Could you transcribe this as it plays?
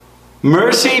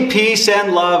Mercy, peace,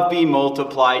 and love be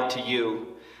multiplied to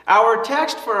you. Our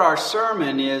text for our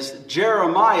sermon is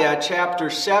Jeremiah chapter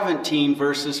 17,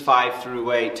 verses 5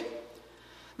 through 8.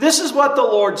 This is what the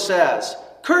Lord says.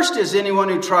 Cursed is anyone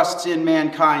who trusts in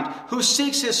mankind, who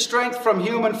seeks his strength from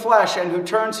human flesh, and who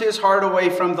turns his heart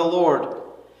away from the Lord.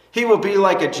 He will be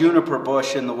like a juniper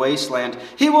bush in the wasteland.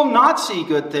 He will not see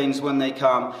good things when they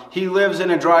come. He lives in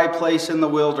a dry place in the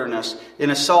wilderness, in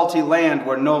a salty land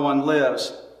where no one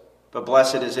lives. But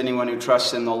blessed is anyone who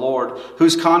trusts in the Lord,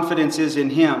 whose confidence is in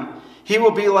him. He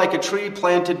will be like a tree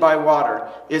planted by water.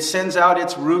 It sends out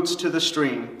its roots to the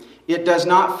stream. It does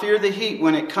not fear the heat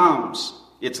when it comes.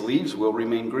 Its leaves will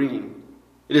remain green.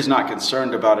 It is not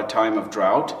concerned about a time of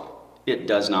drought. It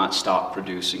does not stop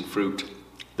producing fruit.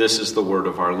 This is the word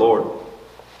of our Lord.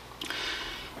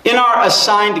 In our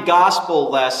assigned gospel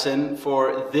lesson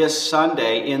for this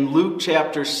Sunday, in Luke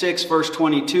chapter 6, verse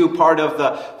 22, part of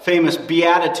the famous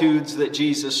Beatitudes that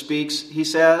Jesus speaks, he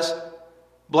says,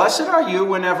 "Blessed are you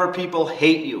whenever people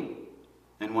hate you,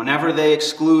 and whenever they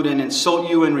exclude and insult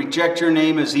you and reject your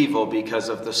name as evil because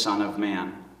of the Son of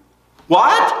Man."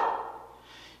 What?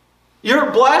 You're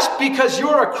blessed because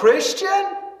you're a Christian?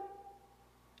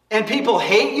 And people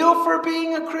hate you for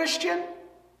being a Christian?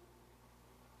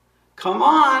 Come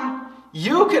on.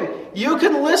 You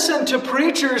can listen to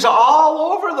preachers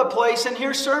all over the place and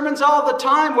hear sermons all the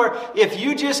time where if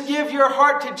you just give your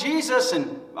heart to Jesus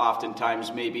and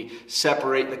oftentimes maybe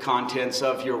separate the contents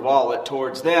of your wallet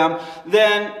towards them,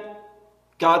 then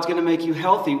God's going to make you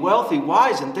healthy, wealthy,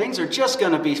 wise, and things are just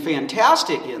going to be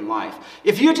fantastic in life.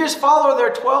 If you just follow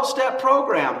their 12-step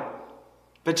program.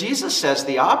 But Jesus says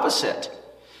the opposite.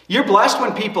 You're blessed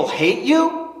when people hate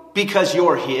you because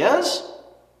you're His?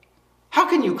 How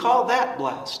can you call that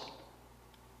blessed?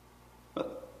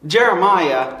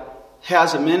 Jeremiah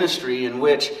has a ministry in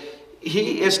which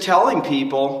he is telling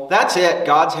people, that's it,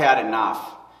 God's had enough.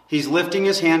 He's lifting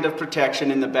his hand of protection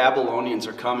and the Babylonians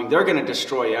are coming. They're going to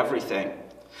destroy everything.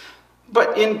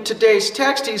 But in today's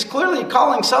text, he's clearly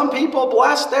calling some people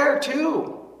blessed there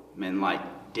too. Men like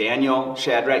Daniel,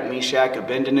 Shadrach, Meshach,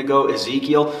 Abednego,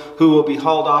 Ezekiel, who will be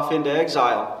hauled off into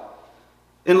exile.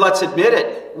 And let's admit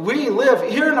it, we live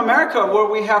here in America where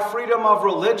we have freedom of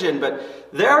religion,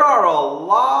 but there are a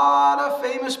lot of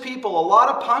famous people, a lot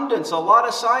of pundits, a lot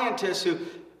of scientists who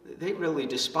they really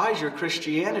despise your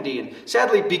Christianity. And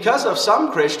sadly, because of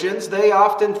some Christians, they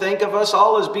often think of us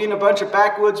all as being a bunch of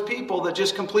backwoods people that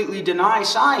just completely deny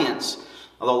science.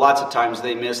 Although lots of times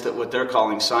they miss that what they're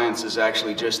calling science is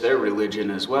actually just their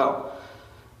religion as well.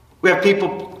 We have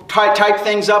people type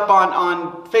things up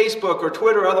on Facebook or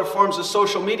Twitter or other forms of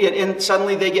social media, and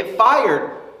suddenly they get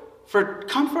fired for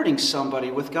comforting somebody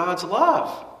with God's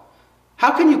love.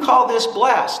 How can you call this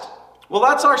blessed? Well,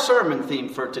 that's our sermon theme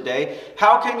for today.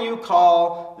 How can you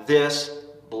call this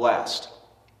blessed?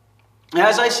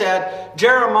 As I said,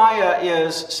 Jeremiah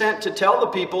is sent to tell the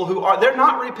people they're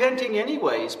not repenting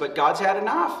anyways, but God's had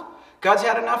enough. God's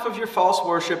had enough of your false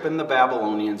worship and the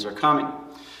Babylonians are coming.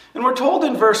 And we're told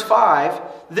in verse 5,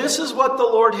 this is what the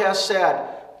Lord has said.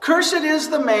 Cursed is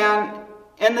the man,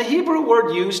 and the Hebrew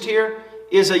word used here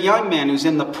is a young man who's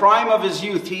in the prime of his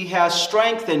youth. He has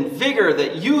strength and vigor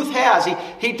that youth has.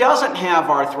 He doesn't have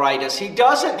arthritis. He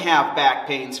doesn't have back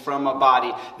pains from a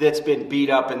body that's been beat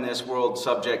up in this world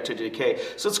subject to decay.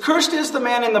 So it's cursed is the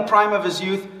man in the prime of his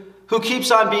youth who keeps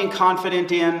on being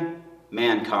confident in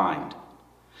mankind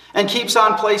and keeps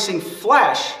on placing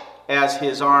flesh as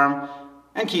his arm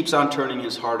and keeps on turning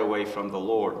his heart away from the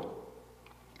Lord.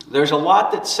 There's a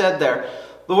lot that's said there.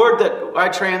 The word that I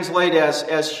translate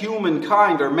as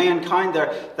humankind or mankind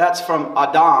there, that's from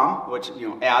Adam, which,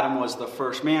 Adam was the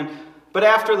first man. But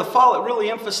after the fall, it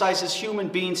really emphasizes human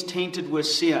beings tainted with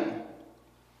sin.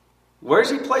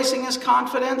 Where's he placing his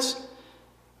confidence?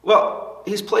 Well,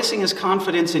 he's placing his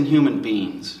confidence in human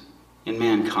beings, in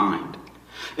mankind.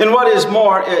 And what is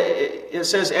more, it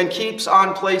says, and keeps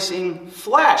on placing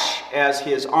flesh as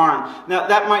his arm. Now,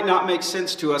 that might not make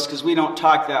sense to us because we don't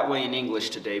talk that way in English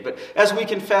today. But as we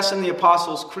confess in the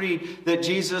Apostles' Creed that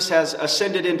Jesus has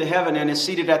ascended into heaven and is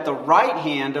seated at the right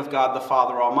hand of God the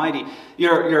Father Almighty,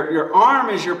 your arm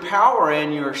is your power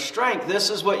and your strength.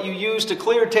 This is what you use to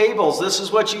clear tables. This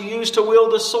is what you use to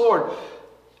wield a sword.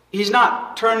 He's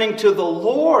not turning to the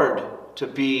Lord to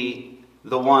be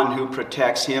the one who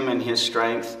protects him and his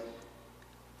strength.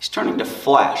 He's turning to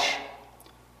flesh.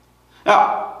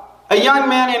 Now, a young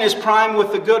man in his prime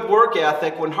with a good work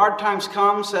ethic, when hard times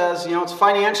come, says, it's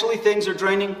financially things are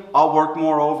draining, I'll work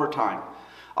more overtime.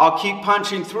 I'll keep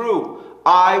punching through.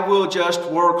 I will just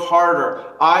work harder.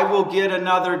 I will get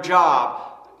another job.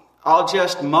 I'll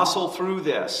just muscle through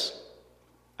this.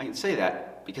 I can say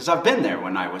that. that because I've been there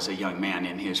when I was a young man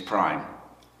in his prime.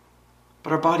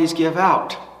 But our bodies give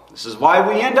out. This is why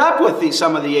we end up with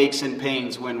some of the aches and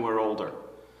pains when we're older.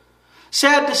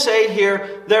 Sad to say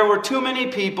here, there were too many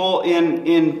people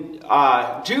in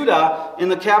Judah, in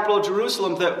the capital of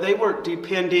Jerusalem, that they were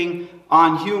depending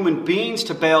on human beings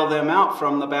to bail them out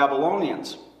from the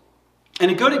Babylonians. And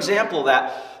a good example of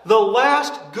that, the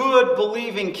last good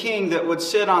believing king that would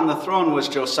sit on the throne was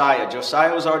Josiah.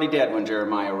 Josiah was already dead when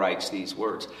Jeremiah writes these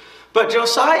words. But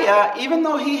Josiah, even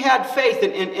though he had faith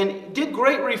and did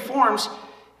great reforms,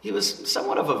 he was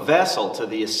somewhat of a vessel to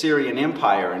the Assyrian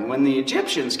Empire. And when the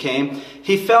Egyptians came,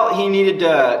 he felt he needed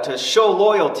to show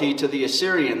loyalty to the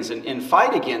Assyrians and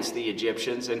fight against the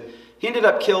Egyptians. And he ended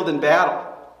up killed in battle.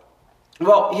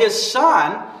 Well, his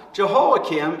son,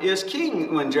 Jehoiakim, is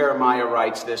king when Jeremiah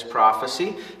writes this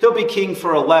prophecy. He'll be king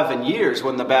for 11 years.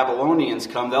 When the Babylonians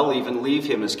come, they'll even leave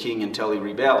him as king until he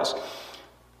rebels.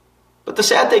 But the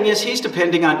sad thing is he's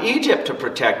depending on Egypt to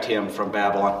protect him from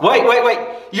Babylon. Wait.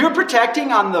 You're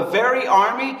protecting on the very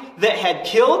army that had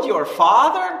killed your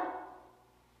father?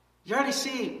 You already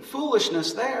see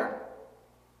foolishness there.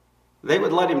 They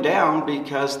would let him down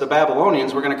because the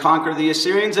Babylonians were going to conquer the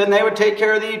Assyrians and they would take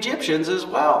care of the Egyptians as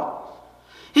well.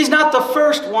 He's not the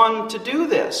first one to do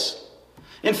this.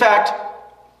 In fact,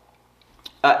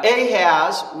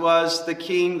 Ahaz was the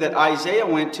king that Isaiah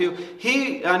went to.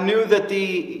 He knew that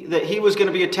he was going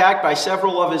to be attacked by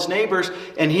several of his neighbors,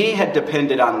 and he had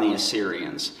depended on the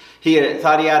Assyrians. He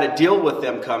thought he had to deal with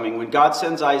them coming. When God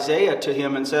sends Isaiah to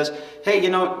him and says, hey,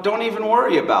 don't even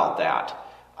worry about that.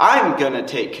 I'm going to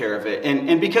take care of it.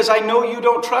 And because I know you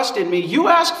don't trust in me, you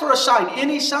ask for a sign,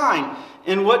 any sign.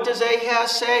 And what does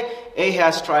Ahaz say?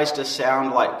 Ahaz tries to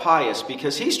sound like pious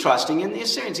because he's trusting in the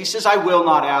Assyrians. He says, I will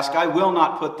not ask. I will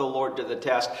not put the Lord to the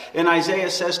test. And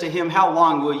Isaiah says to him, how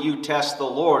long will you test the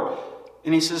Lord?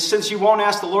 And he says, since you won't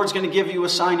ask, the Lord's going to give you a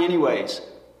sign anyways.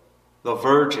 The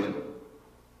virgin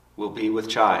will be with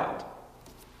child.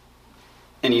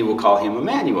 And you will call him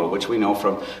Emmanuel, which we know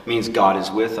from means God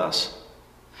is with us.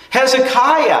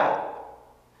 Hezekiah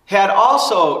had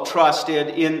also trusted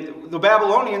in the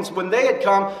Babylonians. When they had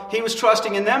come, he was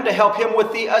trusting in them to help him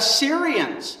with the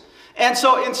Assyrians. And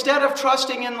so instead of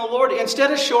trusting in the Lord,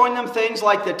 instead of showing them things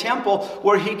like the temple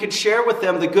where he could share with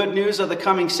them the good news of the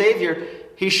coming Savior,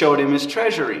 he showed him his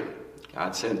treasury.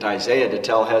 God sent Isaiah to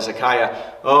tell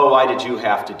Hezekiah, oh, why did you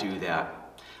have to do that?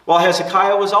 While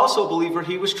Hezekiah was also a believer,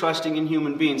 he was trusting in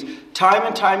human beings. Time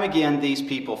and time again, these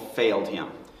people failed him.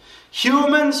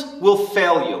 Humans will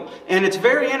fail you. And it's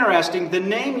very interesting. The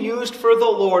name used for the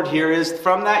Lord here is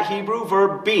from that Hebrew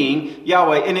verb being,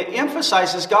 Yahweh. And it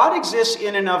emphasizes God exists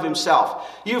in and of himself.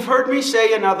 You've heard me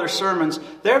say in other sermons,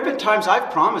 there have been times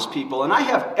I've promised people, and I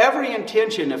have every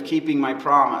intention of keeping my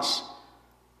promise.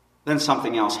 Then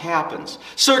something else happens.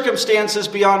 Circumstances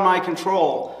beyond my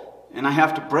control, and I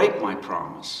have to break my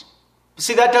promise.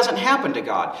 See, that doesn't happen to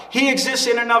God. He exists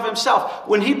in and of himself.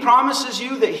 When he promises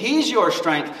you that he's your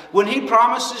strength, when he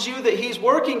promises you that he's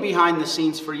working behind the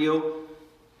scenes for you,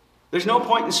 there's no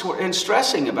point in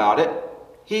stressing about it.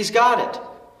 He's got it.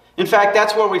 In fact,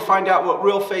 that's where we find out what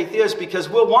real faith is, because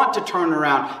we'll want to turn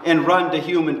around and run to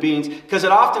human beings, because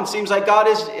it often seems like God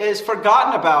is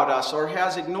forgotten about us or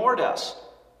has ignored us.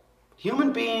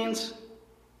 Human beings,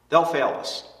 they'll fail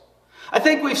us. I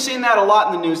think we've seen that a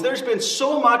lot in the news. There's been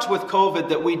so much with COVID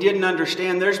that we didn't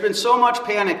understand. There's been so much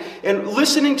panic. And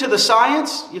listening to the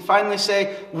science, you finally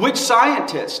say, which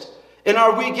scientist? And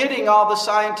are we getting all the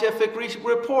scientific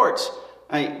reports?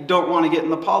 I don't want to get in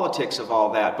the politics of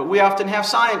all that, but we often have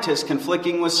scientists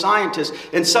conflicting with scientists.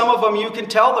 And some of them you can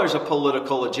tell there's a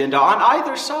political agenda on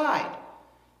either side.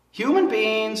 Human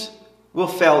beings will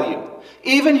fail you.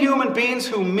 Even human beings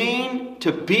who mean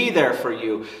to be there for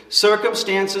you.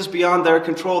 Circumstances beyond their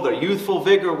control. Their youthful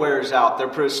vigor wears out. Their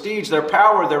prestige, their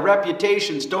power, their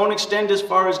reputations don't extend as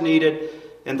far as needed,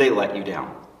 and they let you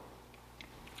down.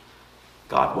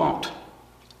 God won't.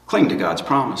 Cling to God's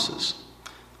promises.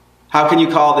 How can you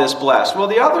call this blessed? Well,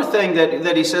 the other thing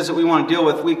that he says that we want to deal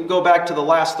with, we go back to the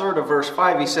last third of verse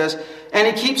 5. He says, and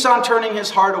he keeps on turning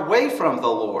his heart away from the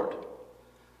Lord.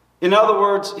 In other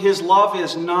words, his love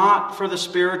is not for the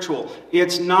spiritual.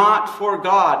 It's not for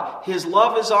God. His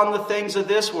love is on the things of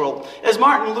this world. As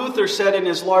Martin Luther said in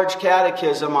his large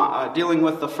catechism dealing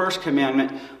with the first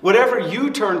commandment, whatever you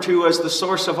turn to as the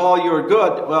source of all your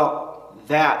good, well,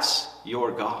 that's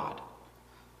your God.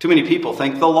 Too many people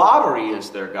think the lottery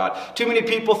is their God. Too many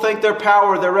people think their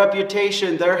power, their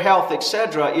reputation, their health,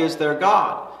 etc. is their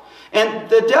God. And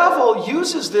the devil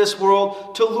uses this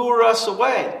world to lure us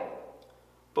away.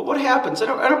 But what happens?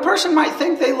 And a person might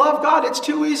think they love God. It's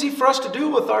too easy for us to do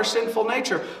with our sinful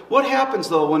nature. What happens,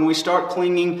 though, when we start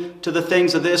clinging to the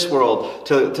things of this world,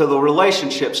 to the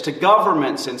relationships, to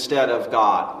governments instead of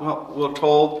God? Well, we're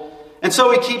told. And so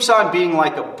he keeps on being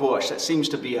like a bush. That seems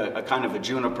to be a kind of a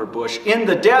juniper bush in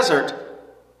the desert.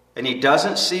 And he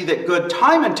doesn't see that good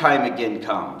time and time again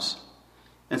comes.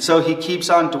 And so he keeps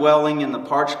on dwelling in the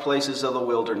parched places of the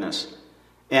wilderness.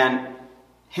 And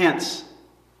hence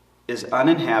is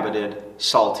uninhabited,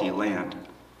 salty land.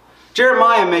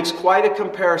 Jeremiah makes quite a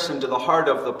comparison to the heart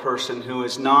of the person who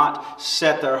has not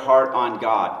set their heart on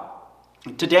God.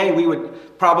 Today we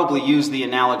would probably use the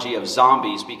analogy of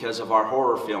zombies because of our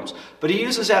horror films. But he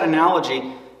uses that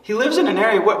analogy. He lives in an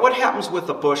area. What happens with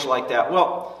a bush like that?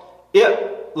 Well,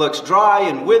 it looks dry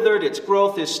and withered. Its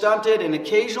growth is stunted. And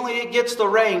occasionally it gets the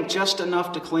rain just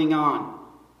enough to cling on.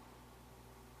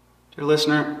 Dear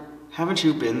listener, haven't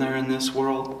you been there in this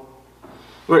world?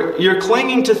 Where you're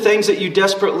clinging to things that you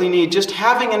desperately need, just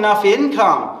having enough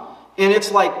income. And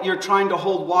it's like you're trying to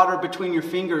hold water between your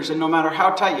fingers, and no matter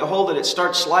how tight you hold it, it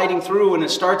starts sliding through and it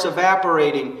starts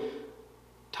evaporating.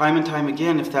 Time and time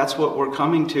again, if that's what we're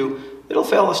coming to, it'll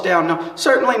fail us down. Now,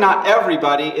 certainly not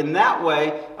everybody in that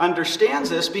way understands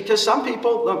this, because some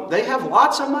people, they have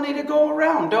lots of money to go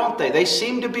around, don't they? They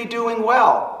seem to be doing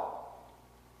well.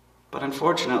 But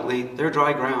unfortunately, they're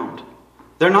dry ground.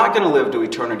 They're not going to live to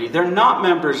eternity. They're not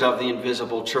members of the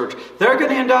invisible church. They're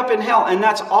going to end up in hell. And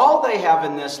that's all they have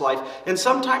in this life. And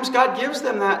sometimes God gives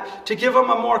them that to give them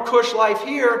a more cush life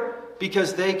here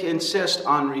because they insist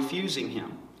on refusing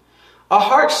Him. A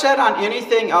heart set on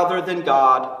anything other than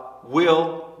God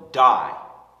will die.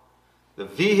 The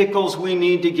vehicles we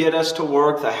need to get us to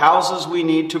work, the houses we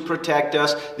need to protect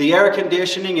us, the air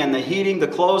conditioning and the heating, the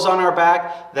clothes on our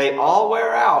back, they all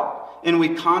wear out. And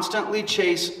we constantly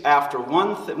chase after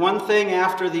one thing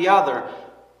after the other,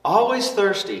 always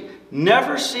thirsty,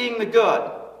 never seeing the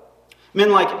good.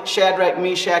 Men like Shadrach,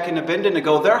 Meshach, and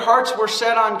Abednego, their hearts were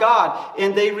set on God,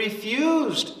 and they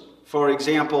refused, for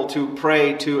example, to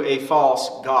pray to a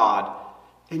false god.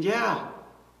 And yeah,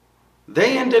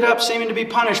 they ended up seeming to be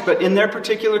punished, but in their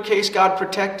particular case, God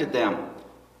protected them.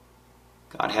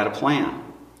 God had a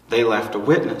plan. They left a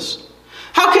witness.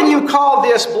 How can you call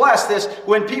this blessed, this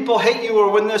when people hate you, or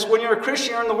when you're a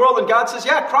Christian, you're in the world and God says,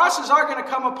 yeah, crosses are going to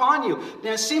come upon you. And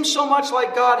it seems so much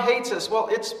like God hates us. Well,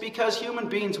 it's because human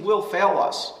beings will fail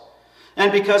us.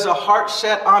 And because a heart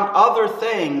set on other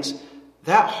things,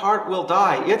 that heart will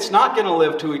die. It's not going to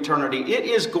live to eternity. It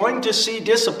is going to see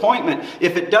disappointment.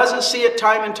 If it doesn't see it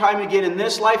time and time again in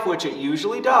this life, which it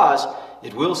usually does,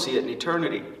 it will see it in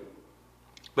eternity.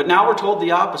 But now we're told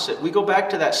the opposite. We go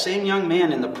back to that same young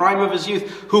man in the prime of his youth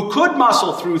who could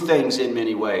muscle through things in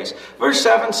many ways. Verse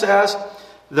 7 says,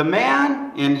 the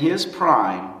man in his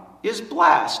prime is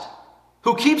blessed,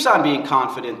 who keeps on being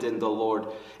confident in the Lord,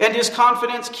 and his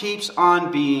confidence keeps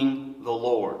on being the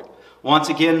Lord. Once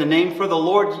again, the name for the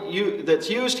Lord that's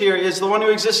used here is the one who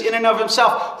exists in and of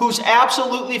himself, who's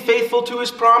absolutely faithful to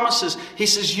his promises. He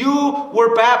says, you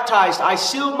were baptized. I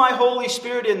sealed my Holy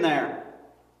Spirit in there.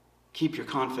 Keep your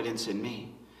confidence in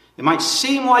me. It might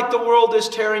seem like the world is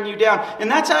tearing you down.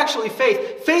 And that's actually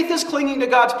faith. Faith is clinging to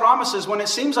God's promises when it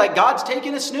seems like God's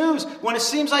taking a snooze, when it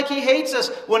seems like He hates us,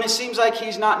 when it seems like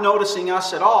He's not noticing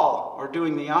us at all, or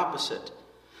doing the opposite.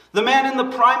 The man in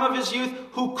the prime of his youth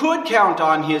who could count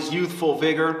on his youthful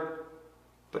vigor,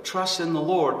 but trusts in the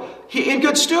Lord. In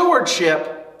good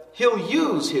stewardship, he'll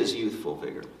use his youthful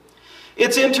vigor.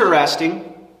 It's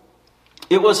interesting.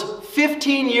 It was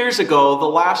 15 years ago, the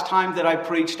last time that I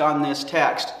preached on this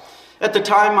text. At the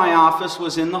time, my office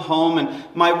was in the home, and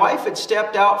my wife had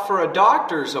stepped out for a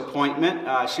doctor's appointment.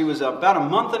 She was about a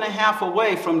month and a half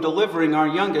away from delivering our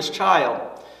youngest child.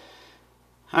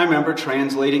 I remember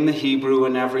translating the Hebrew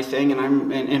and everything,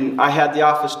 and I had the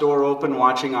office door open,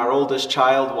 watching our oldest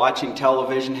child, watching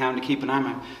television, having to keep an eye on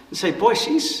him, and say, boy,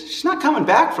 she's not coming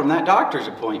back from that doctor's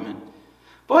appointment.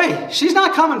 Boy, she's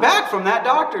not coming back from that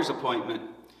doctor's appointment.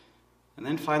 And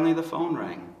then finally the phone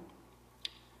rang.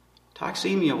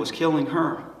 Toxemia was killing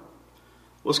her,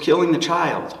 was killing the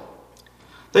child.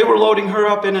 They were loading her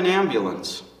up in an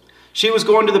ambulance. She was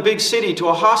going to the big city to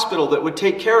a hospital that would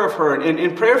take care of her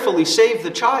and prayerfully save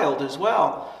the child as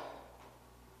well.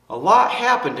 A lot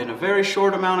happened in a very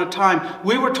short amount of time.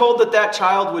 We were told that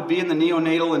child would be in the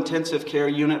neonatal intensive care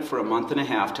unit for a month and a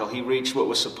half till he reached what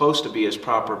was supposed to be his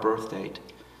proper birth date.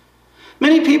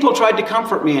 Many people tried to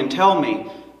comfort me and tell me,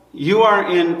 You are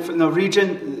in the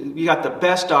region, you got the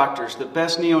best doctors, the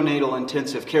best neonatal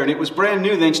intensive care. And it was brand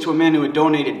new thanks to a man who had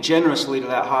donated generously to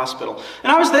that hospital.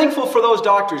 And I was thankful for those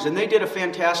doctors, and they did a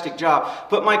fantastic job.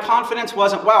 But my confidence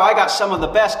wasn't, wow, I got some of the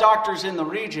best doctors in the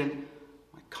region.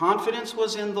 My confidence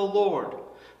was in the Lord.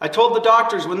 I told the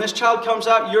doctors, when this child comes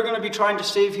out, you're going to be trying to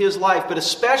save his life. But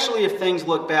especially if things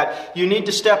look bad, you need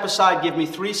to step aside. Give me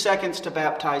 3 seconds to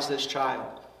baptize this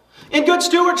child. In good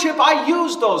stewardship, I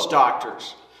used those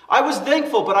doctors. I was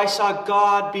thankful, but I saw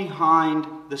God behind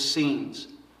the scenes.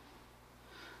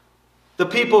 The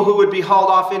people who would be hauled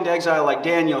off into exile like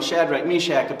Daniel, Shadrach,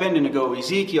 Meshach, Abednego,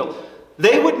 Ezekiel,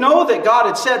 they would know that God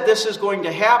had said this is going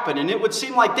to happen, and it would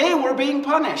seem like they were being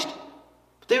punished.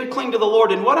 But they would cling to the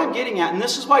Lord. And what I'm getting at, and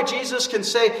this is why Jesus can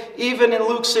say, even in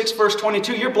Luke 6, verse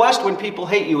 22, you're blessed when people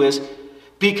hate you, is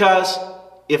because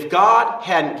if God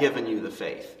hadn't given you the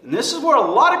faith. And this is where a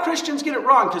lot of Christians get it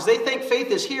wrong, because they think faith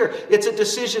is here. It's a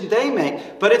decision they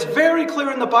make. But it's very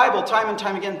clear in the Bible, time and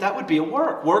time again, that would be a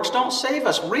work. Works don't save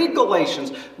us. Read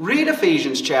Galatians. Read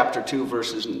Ephesians chapter 2,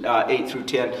 verses 8 through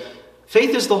 10.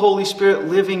 Faith is the Holy Spirit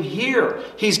living here.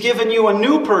 He's given you a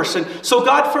new person. So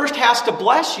God first has to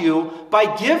bless you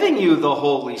by giving you the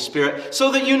Holy Spirit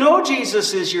so that you know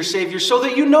Jesus is your Savior, so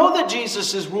that you know that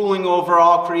Jesus is ruling over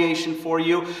all creation for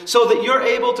you, so that you're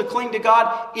able to cling to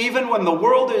God even when the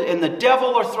world and the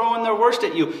devil are throwing their worst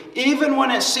at you, even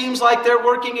when it seems like they're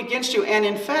working against you. And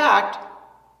in fact,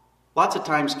 lots of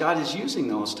times God is using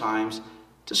those times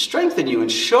to strengthen you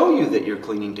and show you that you're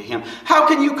clinging to Him. How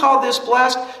can you call this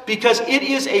blessed? Because it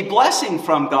is a blessing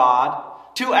from God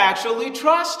to actually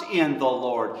trust in the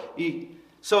Lord.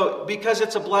 So, because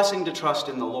it's a blessing to trust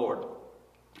in the Lord.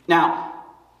 Now,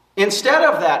 instead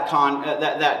of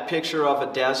that picture of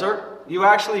a desert, you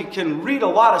actually can read a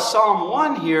lot of Psalm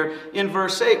 1 here in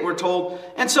verse 8. We're told,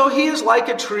 and so he is like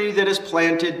a tree that is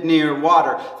planted near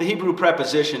water. The Hebrew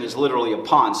preposition is literally a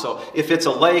pond. So if it's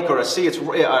a lake or a sea, it's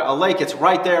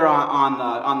right there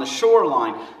on the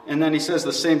shoreline. And then he says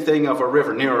the same thing of a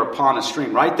river, near a pond, a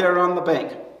stream, right there on the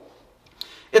bank.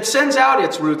 It sends out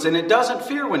its roots, and it doesn't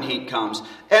fear when heat comes.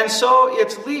 And so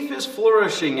its leaf is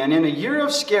flourishing, and in a year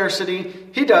of scarcity,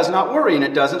 he does not worry, and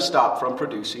it doesn't stop from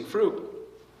producing fruit.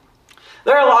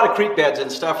 There are a lot of creek beds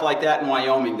and stuff like that in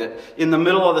Wyoming that in the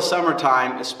middle of the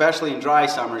summertime, especially in dry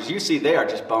summers, you see they are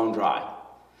just bone dry.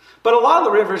 But a lot of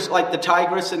the rivers like the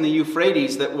Tigris and the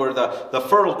Euphrates that were the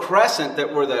Fertile Crescent,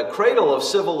 that were the cradle of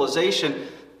civilization,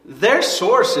 their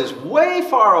source is way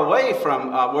far away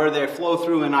from where they flow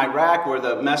through in Iraq, where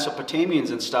the Mesopotamians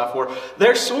and stuff were.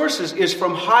 Their source is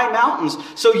from high mountains.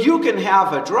 So you can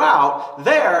have a drought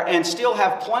there and still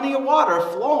have plenty of water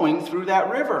flowing through that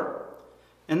river.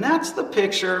 And that's the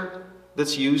picture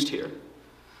that's used here.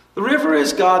 The river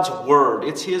is God's Word.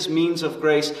 It's His means of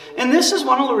grace. And this is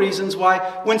one of the reasons why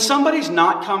when somebody's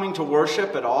not coming to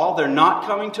worship at all, they're not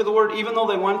coming to the Word, even though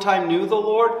they one time knew the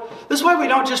Lord. This is why we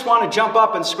don't just want to jump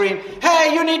up and scream,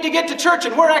 hey, you need to get to church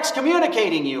and we're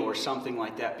excommunicating you, or something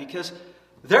like that. Because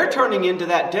they're turning into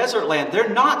that desert land. They're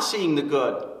not seeing the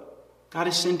good. God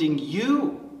is sending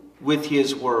you with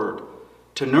His Word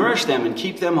to nourish them and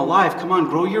keep them alive. Come on,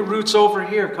 grow your roots over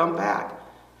here. Come back.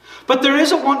 But there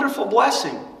is a wonderful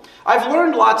blessing. I've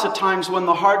learned lots of times when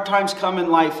the hard times come in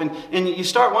life and you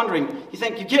start wondering, you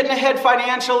think you're getting ahead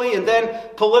financially and then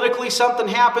politically something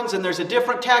happens and there's a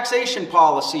different taxation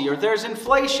policy or there's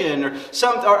inflation or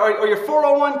your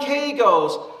 401k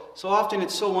goes. So often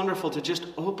it's so wonderful to just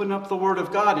open up the Word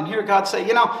of God and hear God say,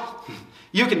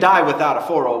 you can die without a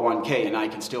 401k and I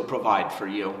can still provide for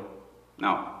you.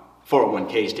 No.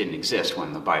 401ks didn't exist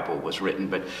when the Bible was written,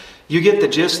 but you get the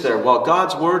gist there. While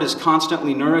God's Word is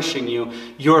constantly nourishing you,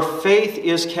 your faith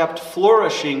is kept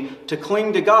flourishing to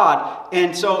cling to God.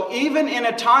 And so even in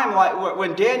a time like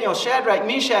when Daniel, Shadrach,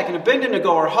 Meshach, and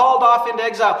Abednego are hauled off into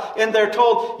exile, and they're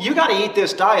told, you got to eat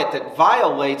this diet that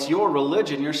violates your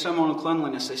religion, your ceremonial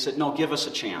cleanliness, they said, no, give us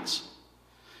a chance.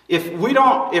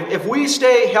 If we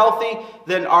stay healthy,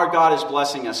 then our God is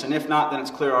blessing us. And if not, then it's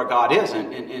clear our God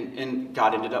isn't. And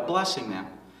God ended up blessing them.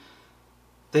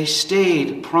 They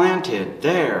stayed planted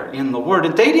there in the Word.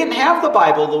 And they didn't have the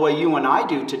Bible the way you and I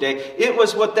do today. It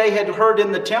was what they had heard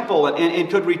in the temple and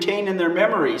could retain in their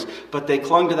memories. But they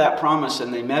clung to that promise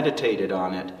and they meditated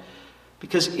on it.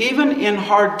 Because even in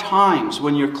hard times,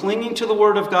 when you're clinging to the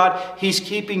Word of God, He's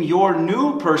keeping your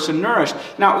new person nourished.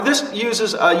 Now, this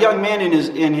uses a young man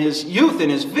in his youth,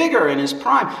 in his vigor, in his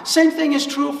prime. Same thing is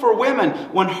true for women.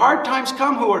 When hard times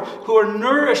come, who are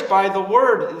nourished by the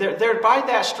Word, they're by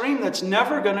that stream that's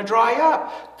never going to dry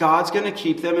up. God's going to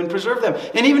keep them and preserve them.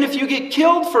 And even if you get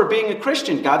killed for being a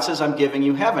Christian, God says, I'm giving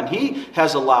you heaven. He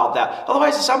has allowed that.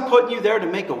 Otherwise, it's I'm putting you there to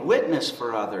make a witness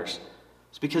for others.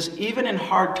 It's because even in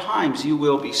hard times, you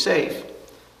will be safe.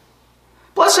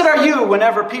 Blessed are you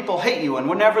whenever people hate you and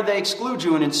whenever they exclude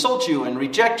you and insult you and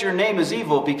reject your name as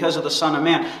evil because of the Son of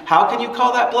Man. How can you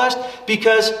call that blessed?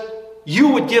 Because you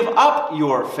would give up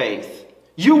your faith.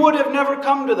 You would have never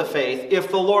come to the faith if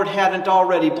the Lord hadn't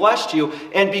already blessed you.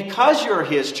 And because you're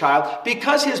His child,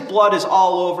 because His blood is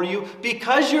all over you,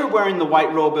 because you're wearing the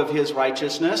white robe of His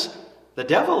righteousness, the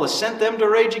devil has sent them to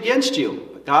rage against you.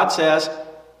 But God says,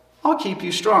 I'll keep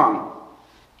you strong.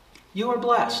 You are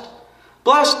blessed.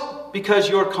 Blessed because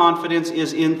your confidence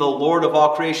is in the Lord of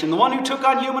all creation, the one who took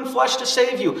on human flesh to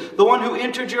save you, the one who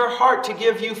entered your heart to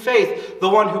give you faith, the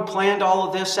one who planned all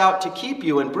of this out to keep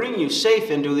you and bring you safe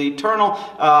into the eternal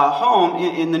home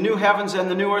in the new heavens and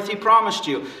the new earth He promised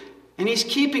you. And He's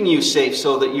keeping you safe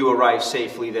so that you arrive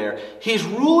safely there. He's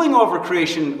ruling over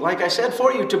creation, like I said,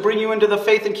 for you to bring you into the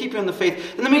faith and keep you in the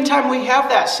faith. In the meantime, we have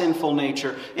that sinful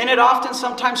nature, and it often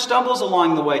sometimes stumbles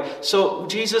along the way. So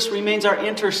Jesus remains our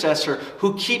intercessor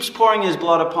who keeps pouring His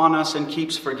blood upon us and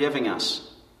keeps forgiving us.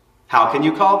 How can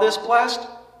you call this blessed?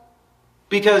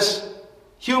 Because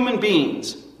human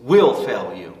beings will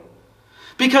fail you.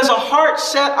 Because a heart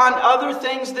set on other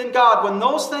things than God, when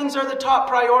those things are the top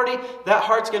priority, that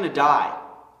heart's going to die.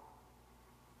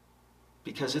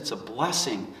 Because it's a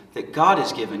blessing that God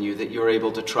has given you that you're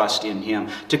able to trust in Him.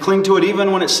 To cling to it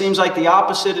even when it seems like the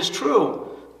opposite is true.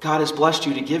 God has blessed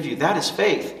you to give you. That is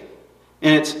faith.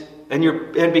 And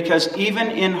because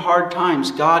even in hard times,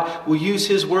 God will use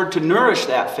His Word to nourish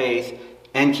that faith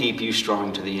and keep you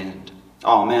strong to the end.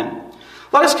 Amen.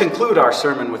 Let us conclude our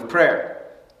sermon with prayer.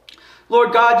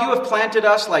 Lord God, you have planted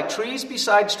us like trees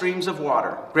beside streams of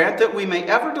water. Grant that we may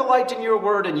ever delight in your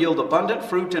word and yield abundant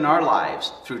fruit in our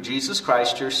lives. Through Jesus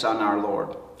Christ, your Son, our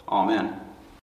Lord. Amen.